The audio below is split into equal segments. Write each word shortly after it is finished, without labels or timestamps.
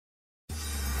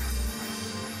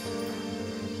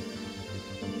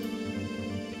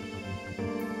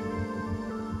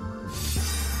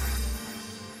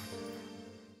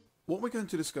What we're going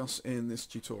to discuss in this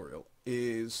tutorial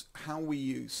is how we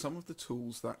use some of the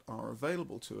tools that are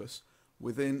available to us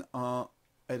within our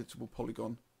editable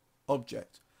polygon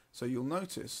object. So you'll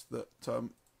notice that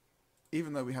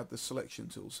even though we have the selection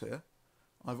tools here,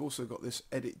 I've also got this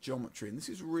edit geometry, and this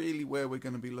is really where we're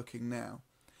going to be looking now.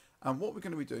 And what we're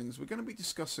going to be doing is we're going to be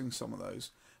discussing some of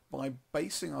those by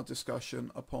basing our discussion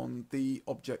upon the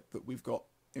object that we've got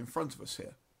in front of us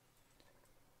here.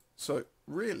 So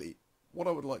really what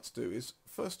I would like to do is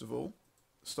first of all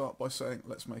start by saying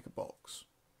let's make a box.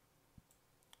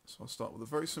 So I'll start with a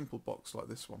very simple box like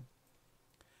this one,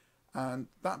 and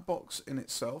that box in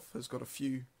itself has got a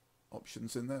few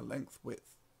options in there: length,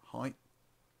 width, height,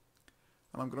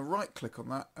 and I'm going to right click on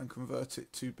that and convert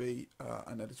it to be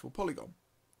an editable polygon.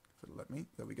 If it'll let me,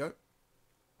 there we go.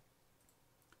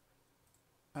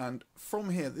 And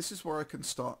from here, this is where I can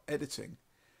start editing.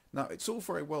 Now, it's all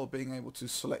very well being able to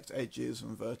select edges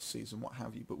and vertices and what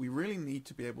have you, but we really need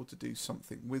to be able to do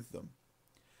something with them.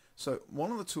 So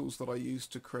one of the tools that I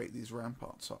used to create these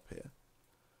ramparts up here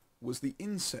was the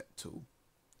Inset Tool.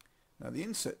 Now, the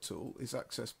Inset Tool is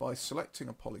accessed by selecting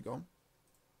a polygon.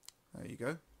 There you go.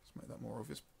 Let's make that more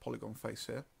obvious. Polygon face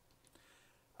here.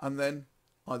 And then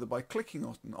either by clicking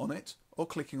on it or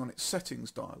clicking on its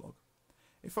settings dialog.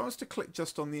 If I was to click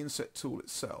just on the Inset Tool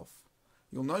itself,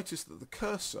 you'll notice that the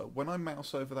cursor, when I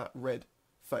mouse over that red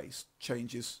face,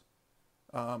 changes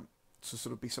to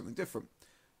sort of be something different.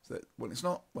 So that when it's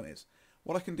not, when it is.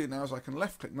 What I can do now is I can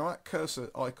left click. Now that cursor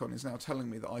icon is now telling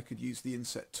me that I could use the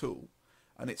Inset Tool,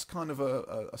 and it's kind of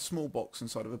a small box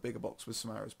inside of a bigger box with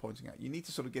some arrows pointing out. You need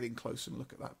to sort of get in close and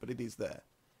look at that, but it is there.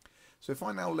 So if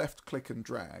I now left click and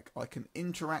drag, I can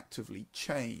interactively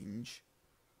change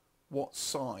what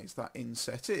size that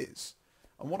inset is.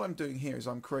 And what I'm doing here is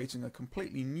I'm creating a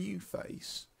completely new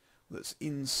face that's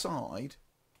inside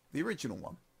the original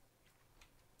one.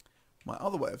 My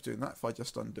other way of doing that, if I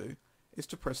just undo, is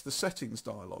to press the settings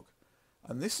dialog.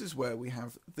 And this is where we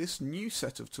have this new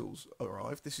set of tools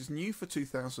arrived. This is new for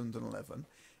 2011.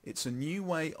 It's a new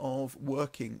way of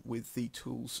working with the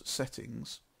tools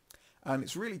settings. And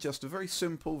it's really just a very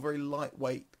simple, very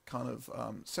lightweight kind of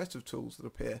set of tools that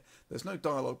appear. There's no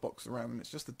dialog box around them,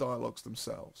 it's just the dialogues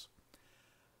themselves.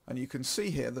 And you can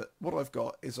see here that what I've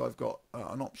got is I've got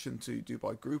an option to do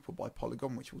by group or by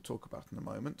polygon, which we'll talk about in a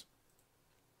moment.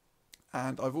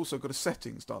 And I've also got a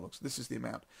settings dialog, so this is the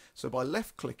amount. So by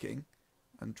left clicking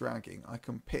and dragging, I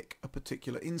can pick a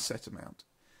particular inset amount.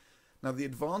 Now the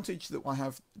advantage that I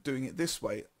have doing it this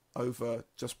way over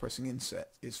just pressing inset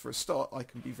is, for a start, I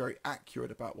can be very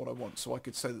accurate about what I want. So I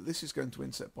could say that this is going to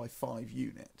inset by 5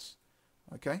 units,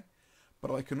 okay?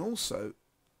 But I can also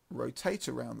rotate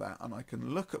around that, and I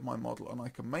can look at my model and I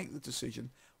can make the decision,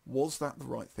 was that the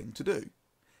right thing to do?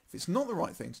 If it's not the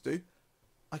right thing to do,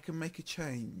 I can make a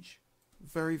change.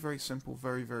 Very, very simple,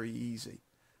 very, very easy.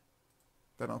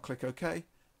 Then I'll click OK,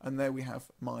 and there we have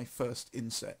my first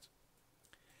inset.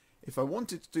 If I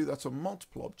wanted to do that on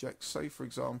multiple objects, say for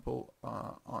example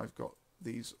I've got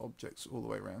these objects all the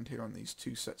way around here on these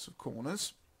two sets of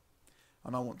corners,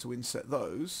 and I want to inset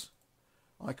those,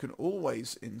 I can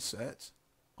always inset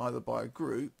either by a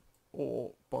group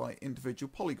or by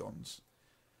individual polygons.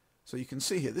 So you can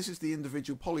see here, this is the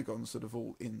individual polygons that have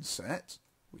all inset,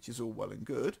 which is all well and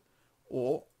good,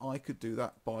 or I could do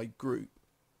that by group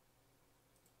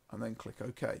and then click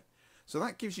OK. So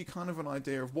that gives you kind of an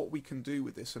idea of what we can do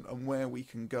with this and where we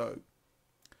can go.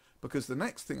 Because the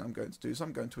next thing I'm going to do is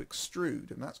I'm going to extrude,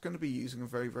 and that's going to be using a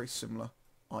very, very similar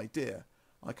idea.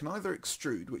 I can either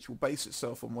extrude, which will base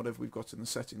itself on whatever we've got in the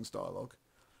settings dialog,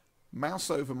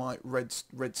 mouse over my red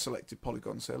selected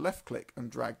polygons here, left click and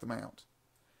drag them out.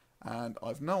 And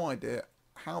I've no idea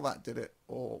how that did it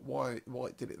or why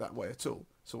it did it that way at all.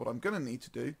 So what I'm going to need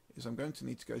to do is I'm going to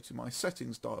need to go to my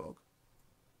settings dialog.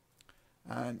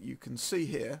 And you can see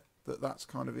here that that's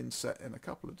kind of inset in a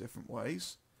couple of different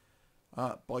ways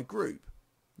by group.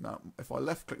 Now if I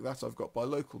left click that, I've got by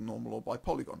local, normal, or by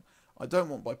polygon. I don't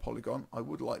want by polygon, I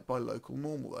would like by local,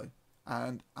 normal though.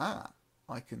 And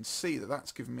I can see that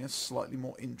that's given me a slightly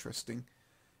more interesting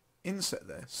inset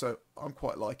there. So I'm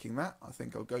quite liking that. I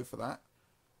think I'll go for that.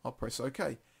 I'll press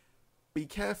OK. Be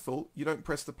careful you don't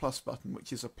press the plus button,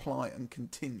 which is apply and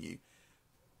continue.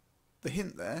 The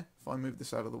hint there, if I move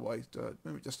this out of the way,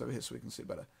 move it just over here so we can see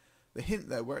better. The hint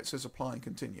there where it says apply and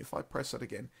continue, if I press that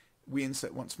again, we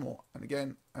inset once more, and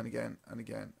again, and again, and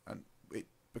again, and it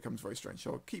becomes very strange.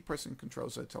 So I'll keep pressing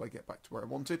Ctrl Z until I get back to where I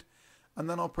wanted, and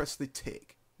then I'll press the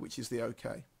tick, which is the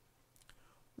OK.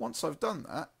 Once I've done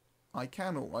that, I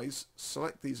can always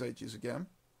select these edges again,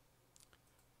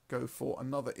 go for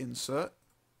another insert,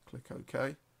 click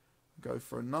OK, go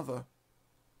for another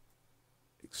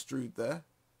extrude there,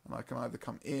 and I can either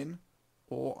come in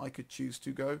or I could choose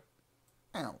to go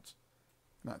out.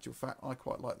 In actual fact, I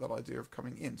quite like that idea of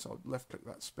coming in, so I'll left click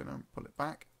that spinner and pull it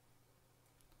back.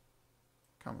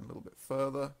 Come a little bit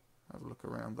further, have a look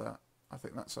around that. I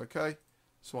think that's okay,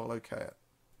 so I'll OK it.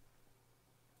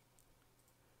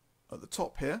 At the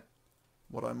top here,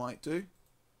 what I might do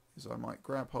is I might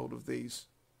grab hold of these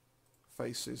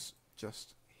faces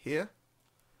just here,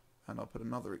 and I'll put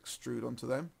another extrude onto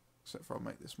them, except for I'll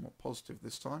make this more positive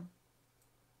this time.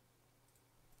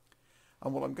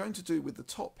 And what I'm going to do with the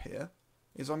top here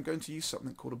is I'm going to use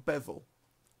something called a bevel.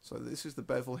 So this is the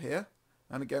bevel here,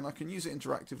 and again I can use it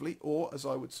interactively, or as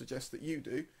I would suggest that you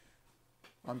do,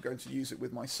 I'm going to use it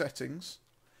with my settings.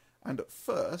 And at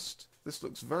first this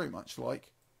looks very much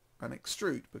like an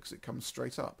extrude because it comes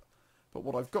straight up. But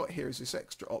what I've got here is this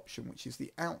extra option, which is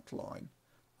the outline,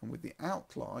 and with the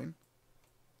outline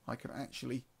I can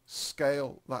actually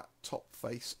scale that top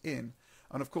face in.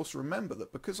 And of course remember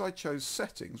that because I chose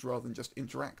settings rather than just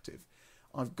interactive,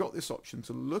 I've got this option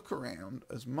to look around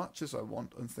as much as I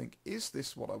want and think, is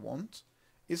this what I want?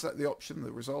 Is that the option,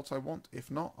 the result I want? If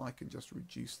not, I can just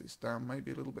reduce this down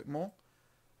maybe a little bit more.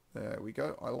 There we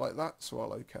go, I like that, so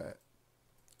I'll OK it.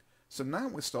 So now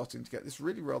we're starting to get this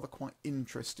really rather quite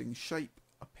interesting shape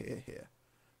appear here,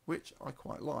 which I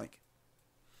quite like.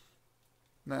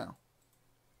 Now,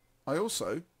 I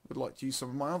also would like to use some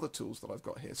of my other tools that I've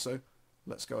got here, so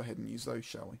let's go ahead and use those,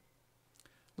 shall we?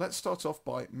 Let's start off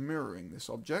by mirroring this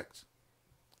object,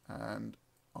 and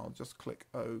I'll just click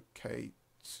OK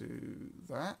to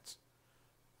that,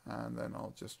 and then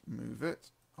I'll just move it.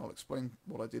 I'll explain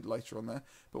what I did later on there,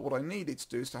 but what I needed to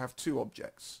do is to have two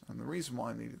objects, and the reason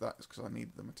why I needed that is because I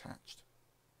needed them attached.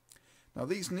 Now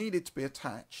these needed to be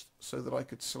attached so that I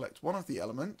could select one of the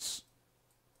elements,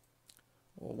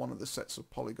 or one of the sets of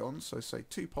polygons, so say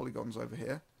 2 polygons over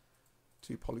here,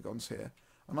 2 polygons here,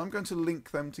 and I'm going to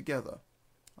link them together.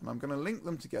 And I'm going to link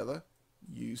them together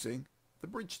using the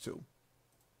bridge tool.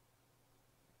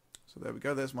 So there we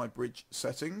go, there's my bridge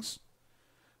settings.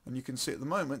 And you can see at the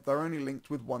moment they're only linked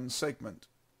with one segment.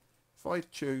 If I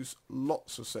choose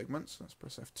lots of segments, let's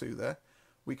press F2 there,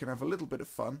 we can have a little bit of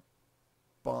fun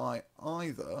by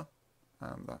either,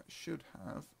 and that should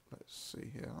have, let's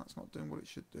see here, that's not doing what it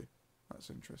should do.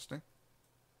 That's interesting.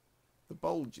 The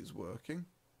bulge is working.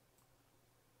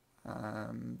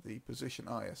 And the position,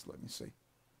 yes, let me see.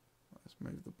 Let's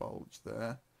move the bulge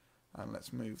there, and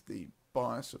let's move the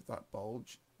bias of that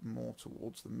bulge more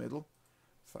towards the middle.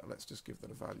 In fact, let's just give that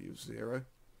a value of 0.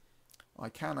 I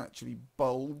can actually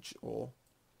bulge or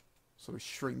sort of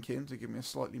shrink in to give me a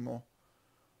slightly more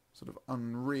sort of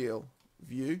unreal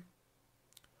view.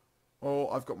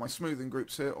 Or I've got my smoothing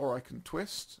groups here, or I can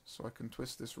twist, so I can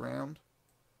twist this round.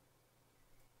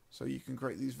 So you can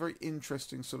create these very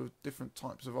interesting sort of different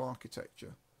types of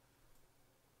architecture.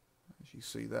 As you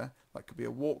see there, that could be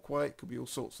a walkway, it could be all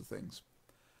sorts of things.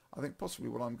 I think possibly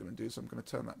what I'm going to do is I'm going to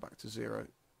turn that back to 0,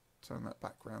 turn that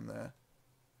background there.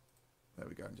 There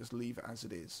we go, and just leave it as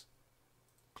it is.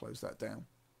 Close that down.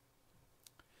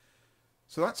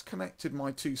 So that's connected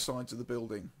my two sides of the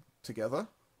building together,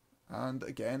 and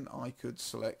again I could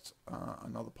select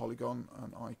another polygon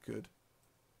and I could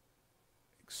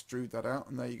extrude that out,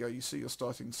 and there you go, you see, you're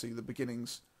starting to see the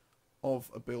beginnings of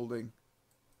a building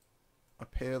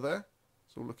appear there.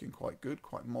 It's all looking quite good,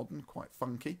 quite modern, quite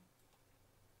funky.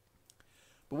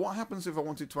 But what happens if I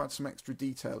wanted to add some extra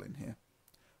detail in here?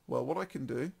 Well, what I can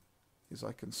do is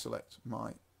I can select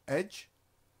my edge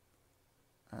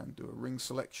and do a ring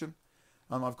selection,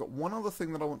 and I've got one other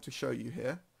thing that I want to show you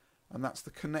here, and that's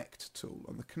the connect tool.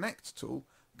 And the connect tool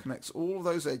connects all of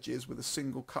those edges with a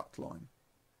single cut line.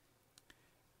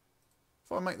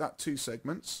 If I make that 2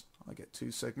 segments, I get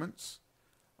 2 segments.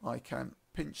 I can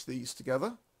pinch these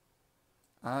together,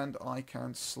 and I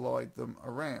can slide them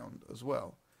around as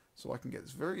well. So I can get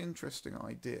this very interesting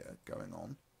idea going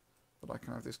on, that I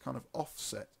can have this kind of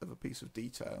offset of a piece of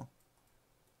detail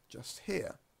just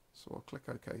here. So I'll click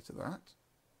OK to that.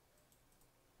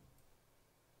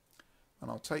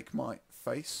 And I'll take my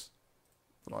face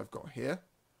that I've got here,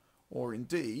 or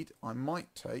indeed I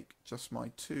might take just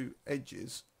my 2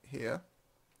 edges here,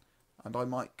 and I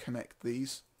might connect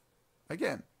these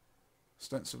again,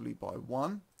 ostensibly by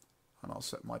 1, and I'll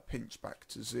set my pinch back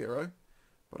to 0,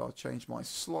 but I'll change my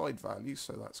slide value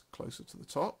so that's closer to the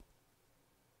top.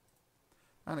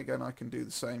 And again I can do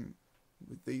the same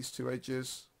with these 2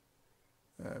 edges.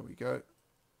 There we go.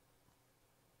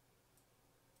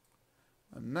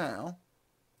 And now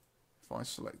if I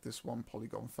select this one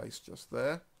polygon face just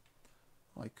there,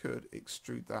 I could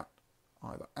extrude that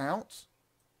either out,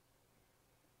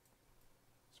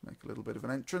 let's make a little bit of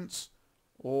an entrance,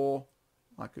 or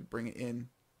I could bring it in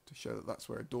to show that that's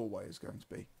where a doorway is going to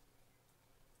be.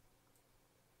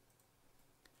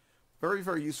 Very,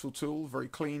 very useful tool, very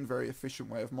clean, very efficient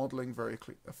way of modelling, very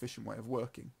efficient way of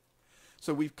working.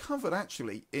 So we've covered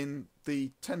actually in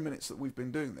the 10 minutes that we've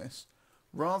been doing this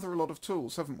rather a lot of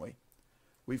tools, haven't we?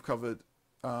 We've covered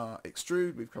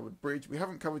Extrude, we've covered Bridge, we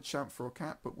haven't covered Chamfer or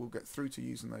Cat, but we'll get through to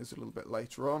using those a little bit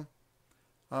later on.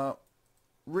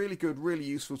 Really good, really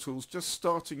useful tools, just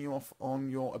starting you off on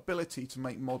your ability to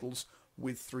make models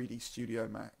with 3D Studio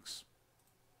Max.